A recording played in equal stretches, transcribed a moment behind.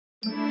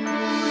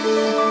So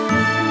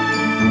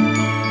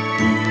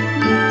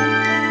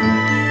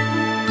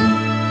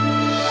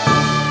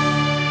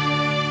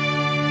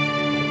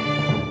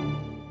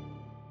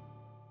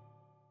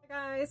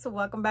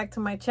welcome back to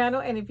my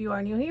channel, and if you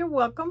are new here,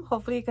 welcome.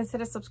 Hopefully you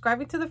consider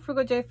subscribing to the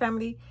Frugal J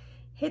family.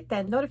 Hit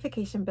that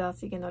notification bell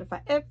so you get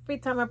notified every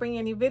time I bring you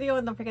a new video,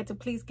 and don't forget to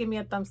please give me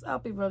a thumbs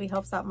up. It really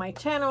helps out my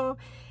channel.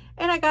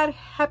 And I got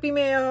happy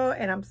mail,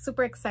 and I'm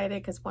super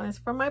excited because one is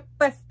from my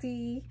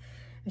bestie,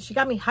 and she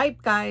got me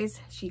hyped, guys.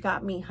 She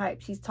got me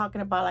hyped. She's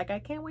talking about like, I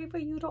can't wait for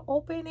you to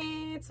open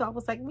it. So I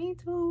was like, me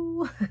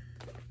too.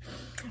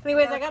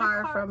 Anyways, I got a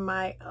card from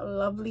my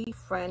lovely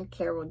friend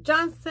Carol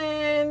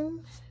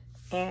Johnson.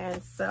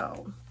 And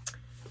so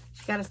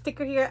she got a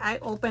sticker here. I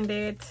opened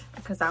it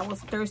because I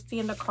was thirsty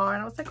in the car,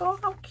 and I was like, oh,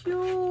 how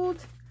cute.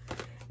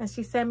 And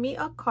she sent me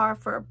a card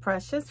for a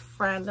precious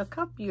friend. Look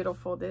how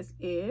beautiful this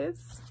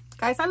is.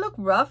 Guys, I look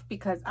rough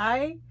because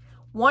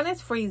one is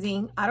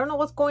freezing. I don't know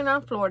what's going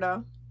on in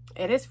Florida.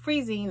 It is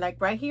freezing.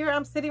 Like right here,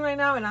 I'm sitting right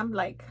now and I'm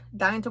like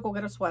dying to go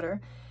get a sweater.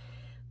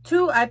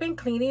 Two, I've been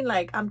cleaning,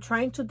 like I'm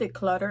trying to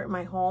declutter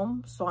my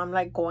home. So I'm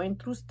like going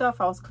through stuff.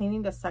 I was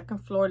cleaning the second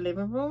floor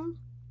living room.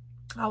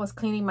 I was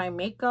cleaning my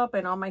makeup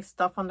and all my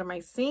stuff under my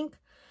sink,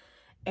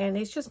 and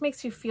it just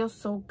makes you feel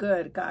so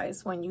good,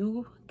 guys, when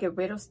you get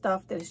rid of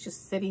stuff that is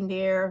just sitting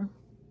there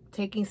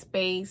taking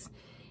space,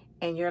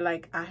 and you're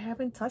like, I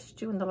haven't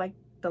touched you in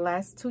the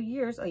last 2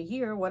 years, a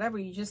year, whatever.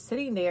 You're just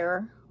sitting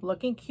there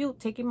looking cute,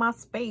 taking my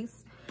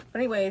space. But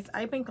anyways,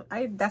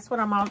 that's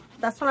what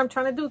I'm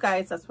trying to do,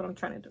 guys. That's what I'm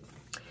trying to do.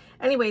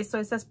 Anyway, so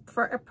it says,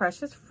 for a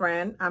precious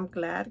friend, I'm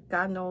glad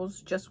God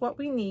knows just what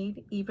we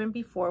need even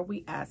before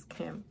we ask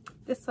him.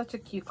 This is such a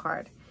cute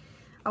card.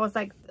 I was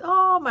like,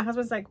 oh, my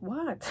husband's like,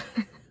 what?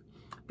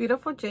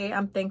 Beautiful Jay,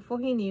 I'm thankful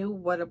he knew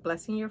what a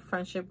blessing your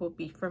friendship would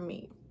be for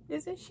me.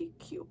 Isn't she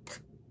cute?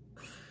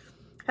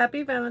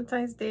 Happy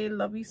Valentine's Day.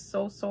 Love you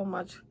so, so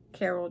much,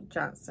 Carol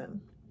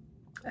Johnson.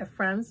 A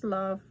friend's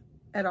love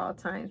at all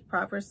times.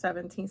 Proverbs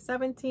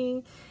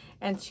 17:17.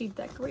 And she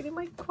decorated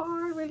my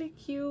card really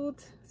cute.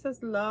 It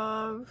says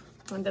love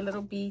and the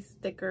little bee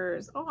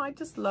stickers. Oh, I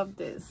just love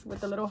this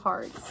with the little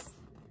hearts.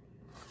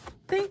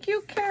 Thank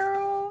you,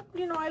 Carol.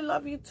 You know I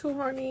love you too,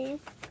 honey.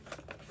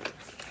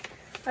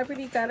 I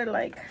really gotta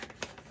like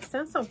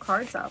send some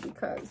cards out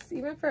because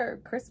even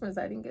for Christmas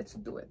I didn't get to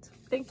do it.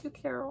 Thank you,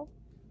 Carol.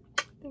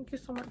 Thank you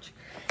so much.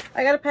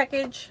 I got a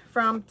package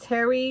from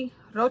Terry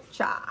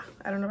Rocha.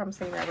 I don't know if I'm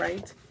saying that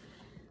right,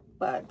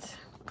 but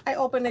I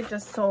opened it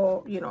just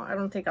so, you know, I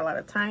don't take a lot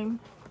of time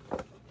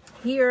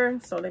here.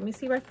 So let me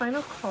see if I find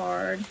a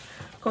card,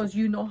 because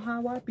you know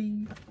how I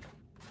be.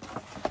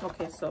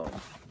 Okay, so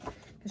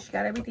she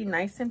got everything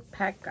nice and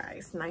packed,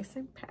 guys. Nice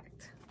and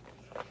packed.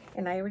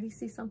 And I already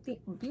see something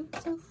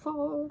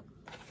beautiful.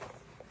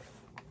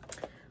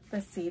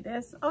 Let's see.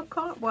 There's a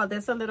card. Well,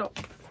 there's a little...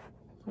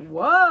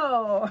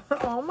 Whoa!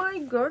 Oh my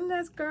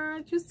goodness, girl.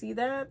 Did you see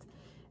that? It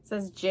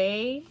says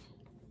J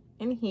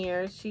in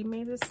here. She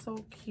made it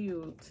so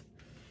cute.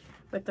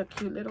 With the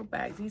cute little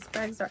bags. These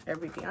bags are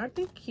everything. Aren't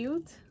they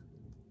cute?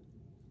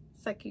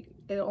 It's like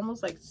it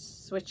almost like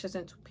switches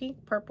into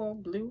pink, purple,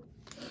 blue.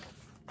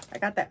 I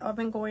got that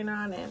oven going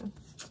on, and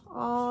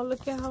oh,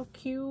 look at how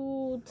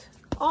cute.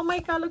 Oh my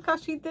god, look how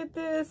she did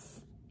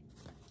this.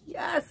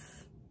 Yes.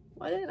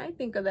 Why didn't I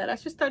think of that? I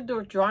should start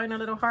drawing a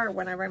little heart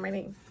when I write my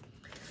name.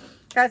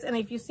 Guys, and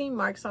if you see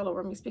marks all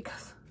over me, it's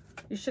because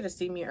you should have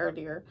seen me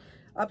earlier.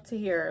 Up to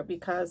here,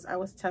 because I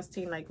was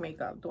testing like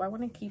makeup. Do I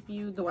want to keep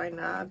you? Do I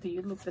not? Do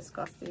you look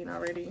disgusting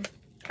already?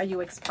 Are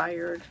you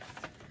expired?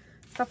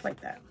 Stuff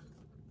like that.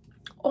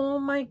 Oh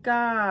my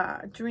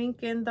god,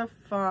 drink in the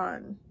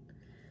fun.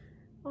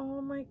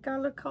 Oh my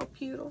god, look how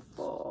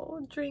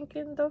beautiful. Drink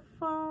in the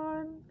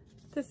fun.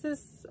 This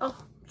is,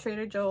 oh,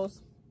 Trader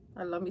Joe's.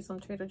 I love me some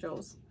Trader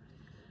Joe's.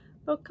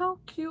 Look how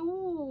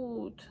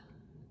cute.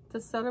 The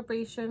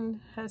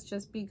celebration has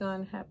just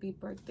begun. Happy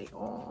birthday.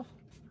 Oh.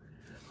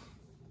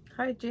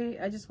 Hi Jay,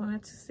 I just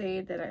wanted to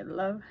say that I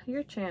love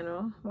your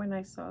channel. When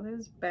I saw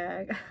this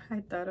bag, I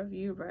thought of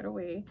you right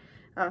away.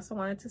 I also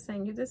wanted to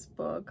send you this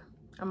book.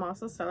 I'm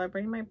also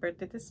celebrating my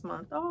birthday this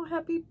month. Oh,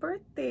 happy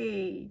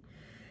birthday.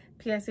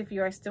 P.S. If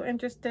you are still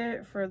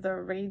interested for the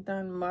Rae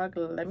Dunn mug,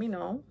 let me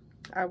know.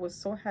 I was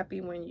so happy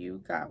when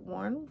you got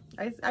one.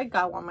 I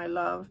got one, my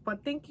love,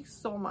 but thank you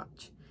so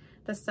much.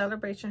 The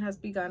celebration has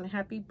begun.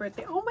 Happy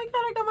birthday. Oh my god,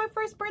 I got my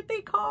first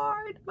birthday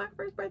card. My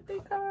first birthday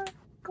card.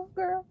 Go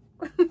girl.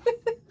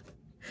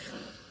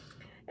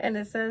 And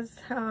it says,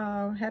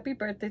 happy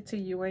birthday to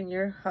you and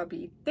your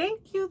hubby.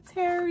 Thank you,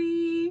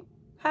 Terry.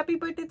 Happy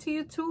birthday to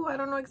you too. I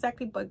don't know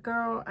exactly, but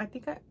girl, I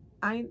think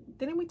I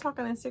didn't we talk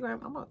on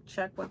Instagram? I'm gonna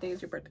check what day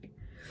is your birthday.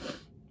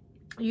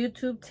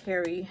 YouTube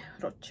Terry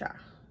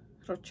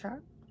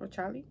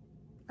Rochali?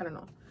 I don't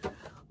know.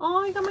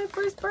 Oh, I got my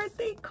first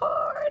birthday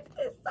card.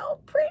 It's so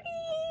pretty.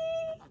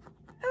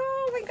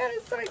 Oh my god,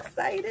 I'm so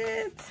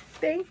excited.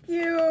 Thank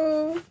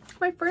you.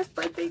 My first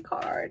birthday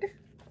card.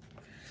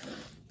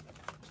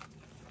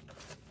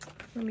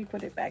 Let me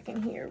put it back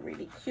in here.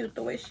 Really cute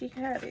the way she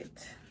had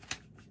it.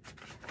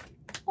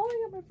 Oh,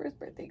 I got my first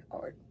birthday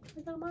card.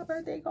 I got my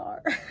birthday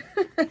card.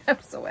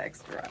 I'm so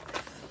extra.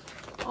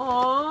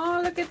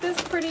 Oh, look at this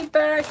pretty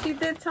bag. She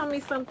did tell me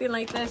something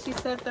like that. She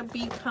said to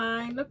be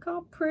kind. Look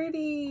how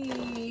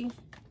pretty.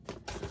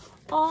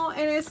 Oh,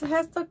 and it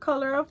has the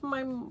color of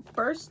my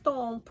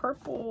birthstone,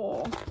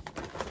 purple.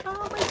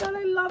 Oh my god,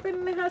 I love it.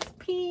 And it has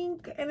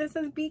pink. And it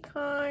says be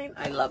kind.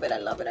 I love it. I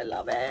love it. I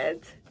love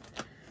it.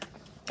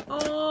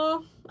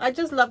 Oh, I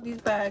just love these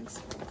bags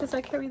because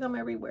I carry them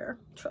everywhere.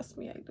 Trust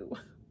me, I do.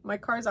 My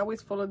car is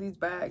always full of these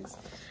bags.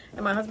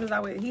 And my husband's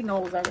always, he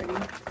knows already.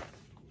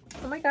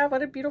 Oh my god,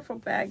 what a beautiful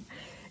bag.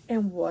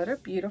 And what a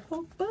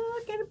beautiful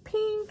book in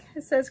pink.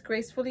 It says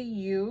gracefully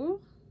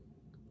you.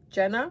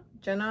 Jenna.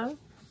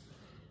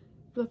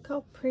 Look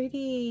how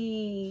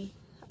pretty.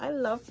 I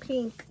love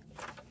pink.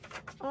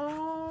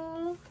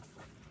 Oh.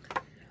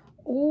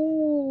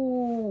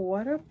 Ooh,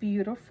 what a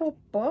beautiful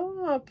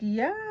book.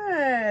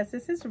 Yes,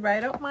 this is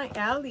right up my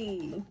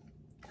alley.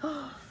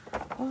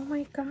 Oh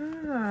my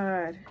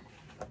god.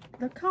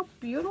 Look how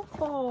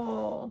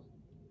beautiful.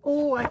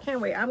 Oh, I can't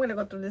wait. I'm going to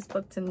go through this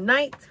book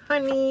tonight,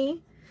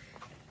 honey.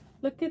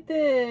 Look at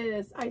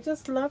this. I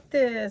just love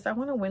this. I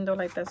want a window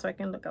like that so I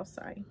can look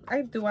outside.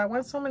 I do. I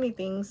want so many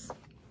things.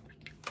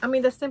 I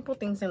mean, the simple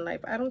things in life.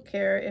 I don't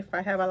care if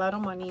I have a lot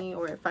of money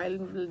or if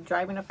I'm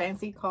driving a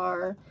fancy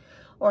car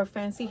or a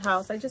fancy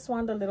house. I just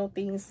want the little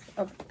things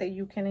that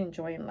you can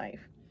enjoy in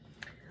life.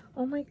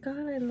 Oh my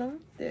god, I love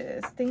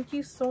this. Thank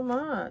you so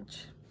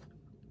much.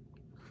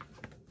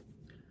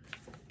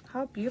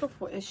 How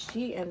beautiful is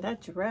she in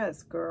that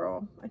dress,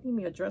 girl? I need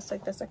me a dress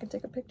like this so I can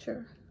take a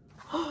picture.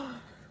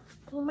 Oh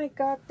my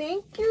god,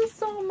 thank you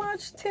so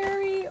much,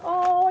 Terry.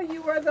 Oh,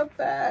 you are the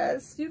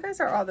best. You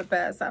guys are all the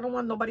best. I don't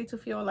want nobody to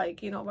feel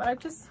like, you know, but I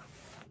just,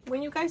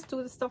 when you guys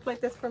do stuff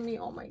like this for me,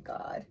 oh my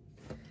god.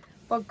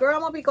 But girl, I'm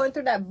gonna be going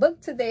through that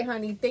book today,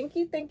 honey. Thank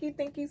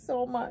you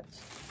so much.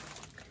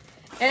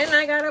 And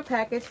I got a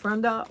package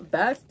from the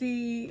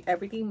bestie,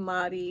 Everything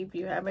Mari. If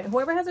you haven't,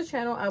 whoever has a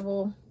channel, I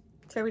will.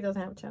 Terry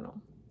doesn't have a channel.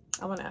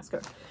 I want to ask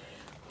her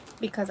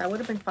because I would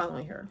have been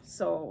following her.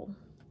 So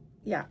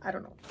yeah, I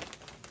don't know.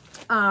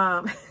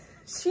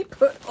 She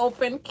put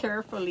open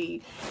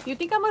carefully. You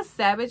think I'm a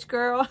savage,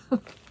 girl?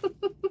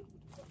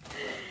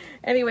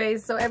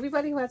 Anyways, so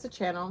everybody who has a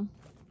channel,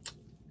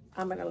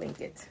 I'm gonna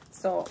link it.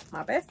 So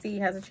my bestie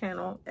has a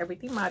channel,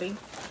 Everything Mari.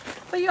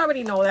 But you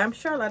already know that. I'm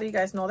sure a lot of you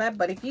guys know that.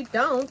 But if you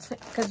don't,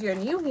 because you're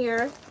new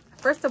here,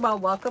 first of all,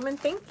 welcome and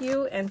thank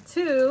you. And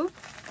two,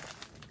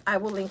 I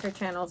will link her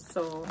channel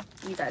so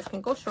you guys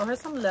can go show her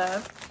some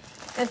love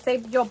and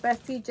say your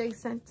bestie J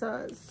sent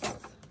us.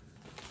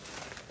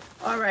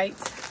 All right.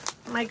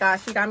 My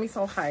gosh, she got me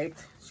so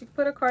hyped. She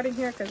put a card in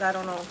here because I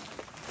don't know.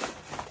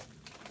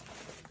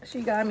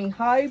 She got me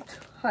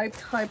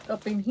hyped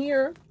up in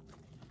here.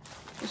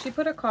 Did she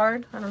put a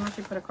card? I don't know if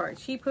she put a card.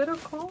 She put a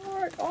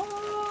card.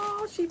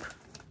 Oh, she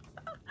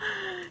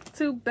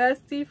to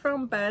Bestie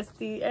from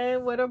Bestie,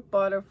 and with a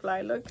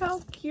butterfly. Look how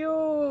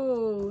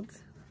cute.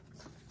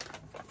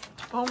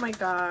 Oh my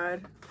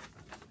god.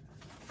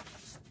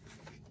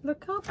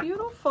 Look how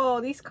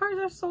beautiful. These cards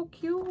are so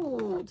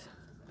cute.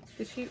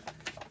 Did she...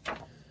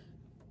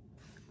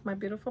 My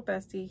beautiful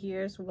bestie,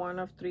 here's one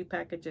of 3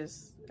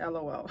 packages.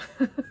 LOL.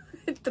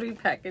 3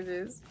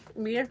 packages.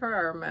 Me and her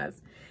are a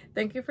mess.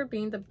 Thank you for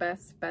being the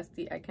best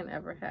bestie I can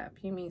ever have.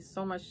 You mean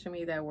so much to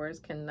me that words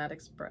cannot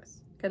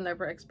express. Can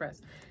never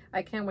express.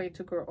 I can't wait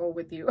to grow old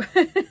with you.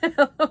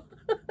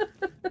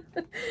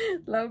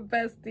 Love,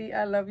 bestie.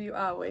 I love you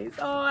always.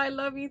 Oh, I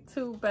love you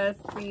too,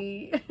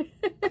 bestie.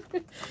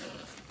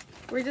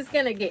 We're just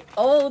gonna get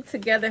old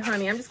together,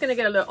 honey. I'm just gonna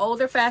get a little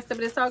older faster,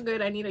 but it's all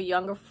good. I need a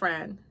younger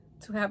friend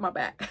to have my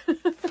back.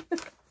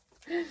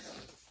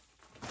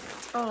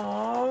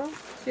 Oh,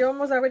 she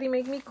almost already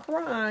made me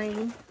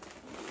cry.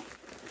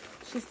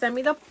 She sent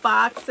me the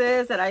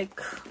boxes that I,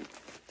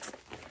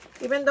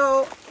 even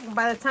though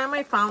by the time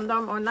I found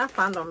them, or not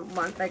found them,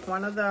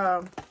 one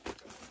of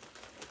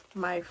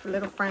my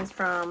little friends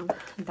from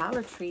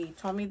Dollar Tree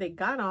told me they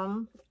got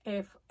them.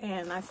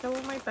 And I said,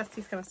 well, my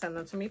bestie's gonna send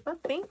them to me, but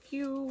thank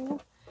you.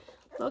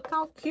 Look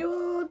how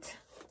cute.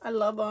 I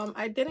love them.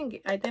 I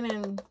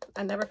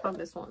never found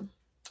this one.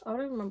 I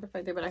don't remember if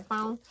I did, but I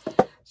found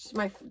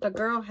the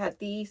girl had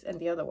these and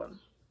the other one.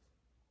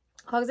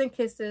 Hugs and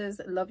kisses.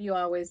 Love you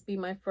always. Be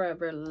my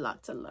forever.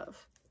 Lots of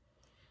love.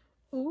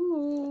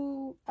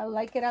 Ooh, I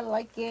like it. I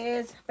like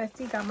it.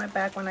 Bestie got my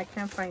back when I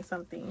can't find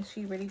something.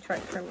 She really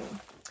tried for me.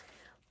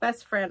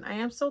 Best friend, I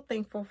am so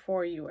thankful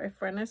for you. A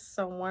friend is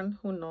someone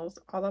who knows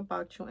all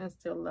about you and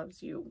still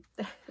loves you.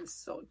 That is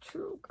so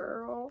true,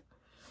 girl.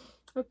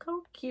 Look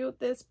how cute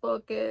this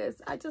book is.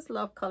 I just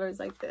love colors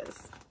like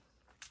this.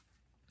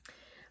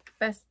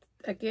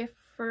 A gift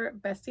for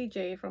Bestie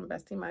J from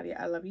Bestie Mari.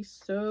 I love you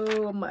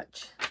so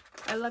much.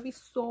 I love you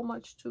so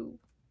much too.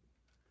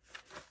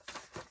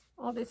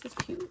 Oh, this is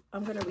cute.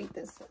 I'm gonna read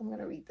this. I'm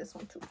gonna read this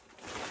one too.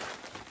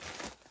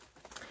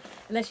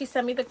 And then she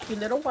sent me the cute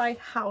little white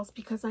house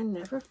because I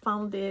never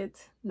found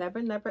it.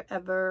 Never, never,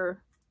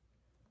 ever.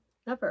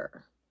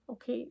 Never.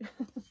 Okay.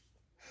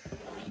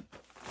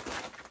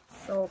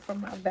 So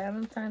from my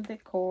Valentine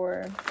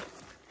decor.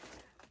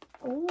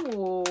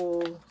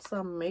 Ooh,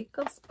 some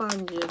makeup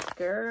sponges,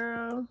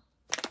 girl.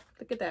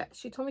 Look at that.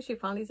 She told me she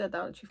found these at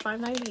Dollar Tree,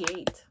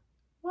 $5.98.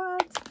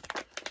 What?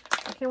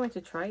 I can't wait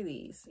to try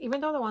these.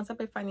 Even though the ones I've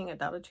been finding at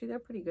Dollar Tree, they're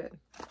pretty good.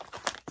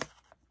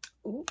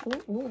 Ooh,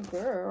 ooh, ooh,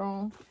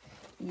 girl.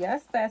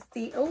 Yes,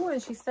 bestie. Oh,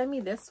 and she sent me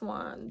this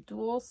one.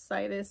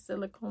 Dual-sided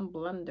silicone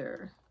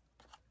blender.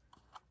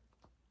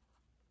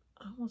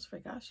 I almost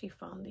forgot she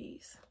found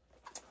these.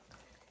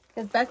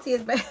 Because Bestie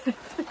has been...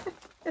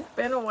 it's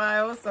been a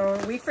while, so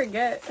we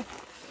forget.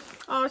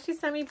 Oh, she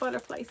sent me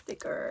butterfly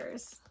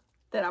stickers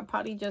that I'll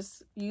probably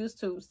just use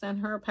to send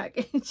her a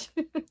package.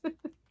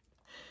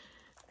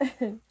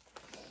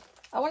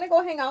 I want to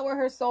go hang out with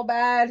her so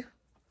bad.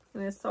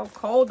 And it's so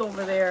cold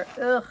over there.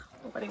 Ugh,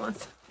 nobody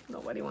wants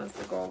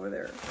to go over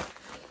there.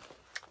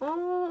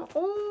 Oh,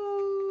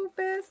 oh,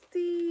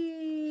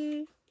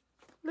 Bestie.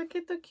 Look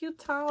at the cute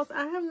towels.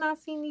 I have not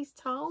seen these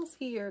towels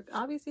here.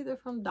 Obviously, they're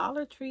from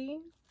Dollar Tree.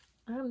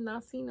 I have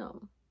not seen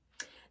them.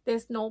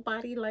 There's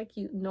nobody like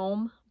you.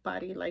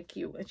 Nobody like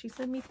you. And she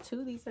sent me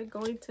 2. These are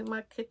going to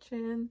my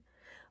kitchen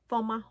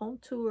for my home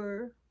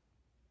tour.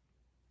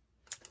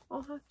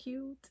 Oh, how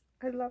cute.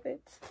 I love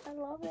it. I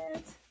love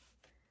it.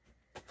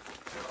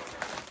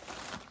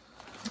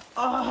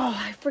 Oh,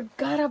 I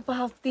forgot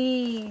about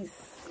these.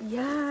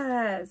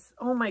 Yes.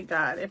 Oh my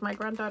God. If my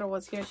granddaughter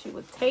was here, she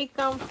would take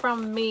them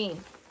from me.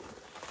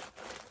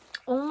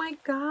 Oh my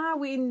God.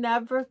 We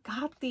never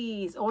got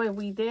these. Oh, if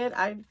we did,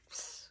 I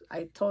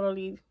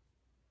totally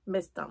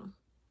missed them.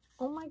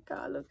 Oh my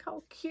God. Look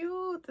how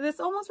cute. This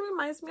almost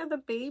reminds me of the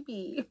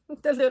baby.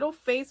 The little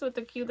face with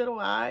the cute little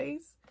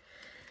eyes.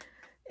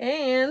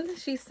 And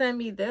she sent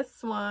me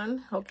this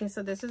one. Okay,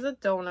 so this is a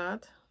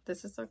donut.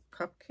 This is a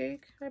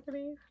cupcake, I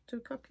believe.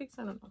 2 cupcakes.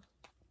 I don't know.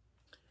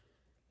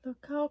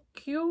 Look how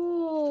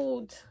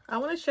cute. I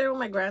want to share with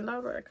my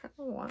granddaughter. I kind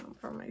of want them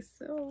for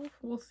myself.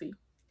 We'll see.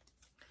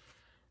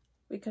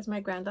 Because my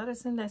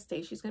granddaughter's in that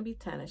stage. She's going to be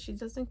 10 and she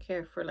doesn't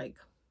care for like...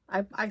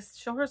 I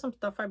show her some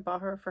stuff I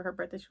bought her for her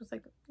birthday. She was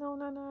like, no,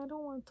 I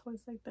don't want toys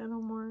like that no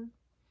more.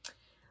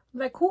 I'm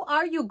like, who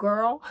are you,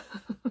 girl?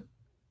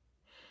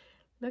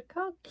 Look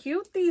how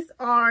cute these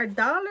are.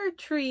 Dollar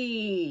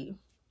Tree.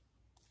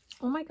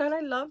 Oh my God, I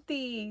love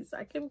these.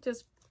 I can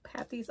just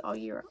have these all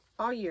year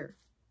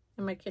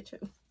in my kitchen.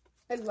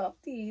 I love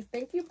these.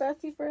 Thank you,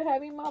 Bestie, for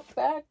having my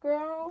back,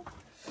 girl.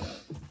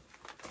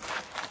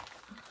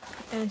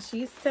 And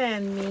she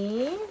sent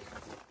me,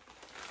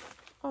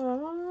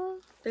 oh,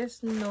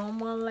 there's no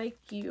one like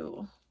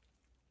you.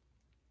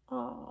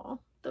 Oh,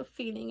 the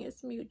feeling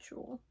is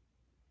mutual.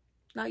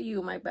 Not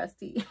you, my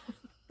bestie.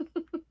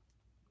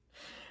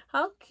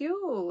 How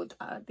cute.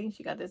 I think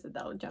she got this at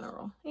Dollar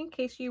General in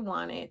case you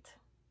want it.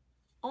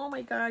 Oh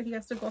my God, he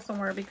has to go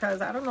somewhere because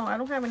I don't know. I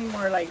don't have any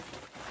more, like,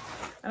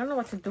 I don't know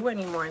what to do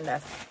anymore in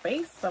that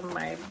space of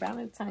my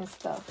Valentine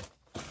stuff.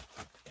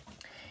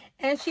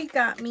 And she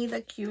got me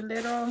the cute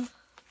little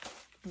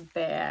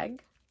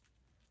bag.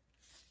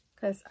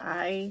 Because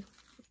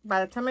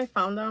by the time I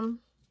found them,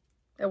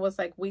 it was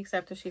like weeks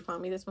after she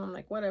found me this one. I'm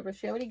like, whatever.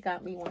 She already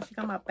got me one. She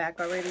got my back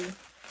already.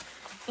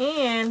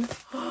 And,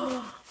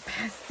 oh,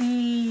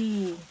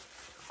 Bestie.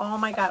 Oh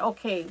my God.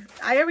 Okay.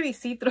 I already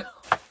see through.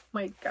 Oh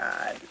my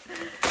God.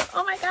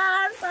 Oh my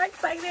God. I'm so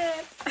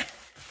excited.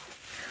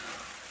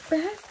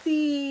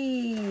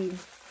 Bestie.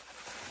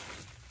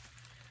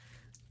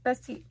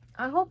 Bestie,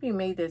 I hope you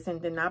made this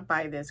and did not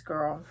buy this,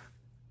 girl.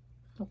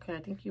 Okay, I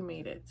think you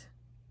made it.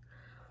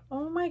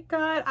 Oh my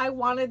God. I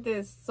wanted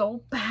this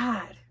so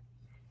bad.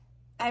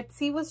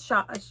 Etsy was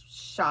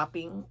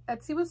shopping.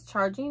 Etsy was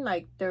charging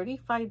like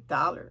 $35.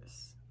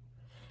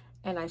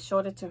 And I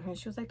showed it to her and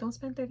she was like, don't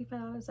spend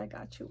 $35. I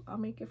got you. I'll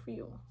make it for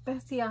you.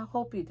 Bestie, I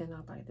hope you did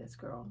not buy this,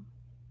 girl.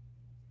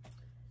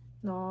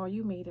 No,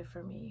 you made it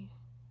for me.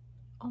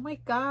 Oh my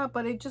God,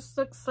 but it just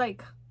looks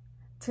like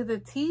to the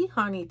T,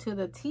 honey, to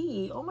the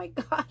T. Oh my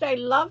God, I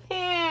love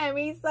him.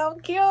 He's so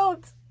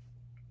cute.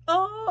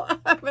 Oh,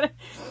 I'm gonna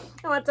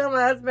tell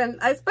my husband,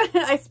 I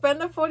spent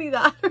the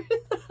 $40.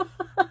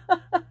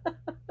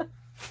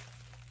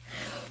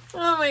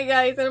 Oh my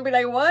God, he's gonna be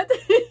like, what?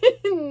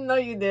 No,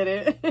 you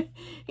didn't.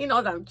 He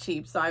knows I'm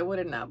cheap, so I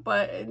wouldn't have.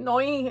 But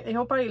knowing,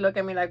 he'll probably look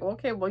at me like,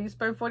 okay, well, you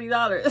spent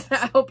 $40.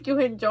 I hope you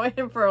enjoy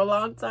him for a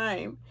long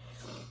time.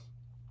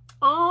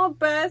 Oh,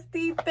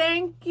 Bestie,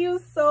 thank you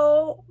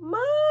so much.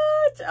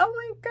 Oh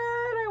my God,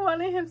 I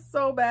wanted him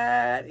so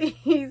bad.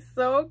 He's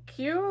so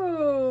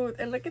cute.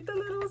 And look at the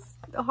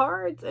little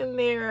hearts in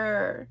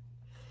there.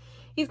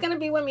 He's gonna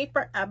be with me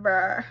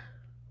forever.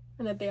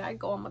 And the day I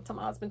go, I'm gonna tell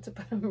my husband to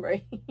put him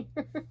right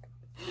here.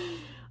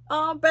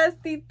 Oh,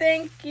 Bestie,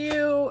 thank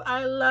you.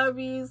 I love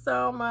you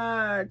so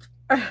much.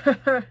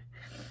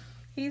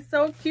 He's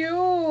so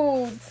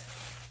cute.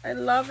 I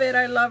love it.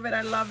 I love it.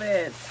 I love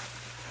it.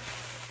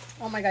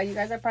 Oh my God, you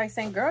guys are probably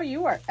saying, girl,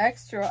 you are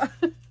extra.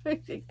 I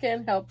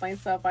can't help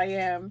myself. I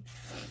am.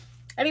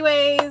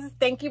 Anyways,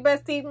 thank you,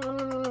 Bestie.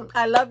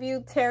 I love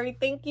you, Terry.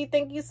 Thank you.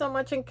 Thank you so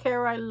much. And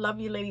Kara, I love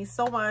you ladies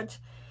so much.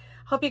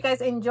 Hope you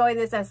guys enjoy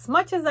this as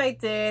much as I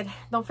did.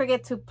 Don't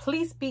forget to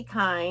please be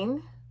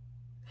kind.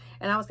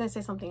 And I was going to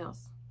say something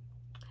else.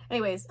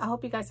 Anyways, I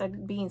hope you guys are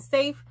being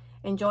safe,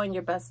 enjoying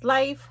your best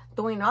life,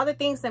 doing all the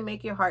things that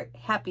make your heart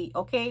happy,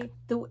 okay?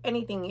 Do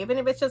anything, even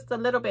if it's just a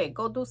little bit.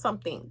 Go do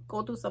something.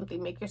 Go do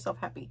something. Make yourself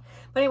happy.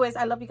 But anyways,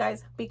 I love you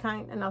guys. Be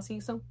kind, and I'll see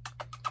you soon.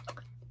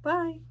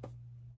 Bye.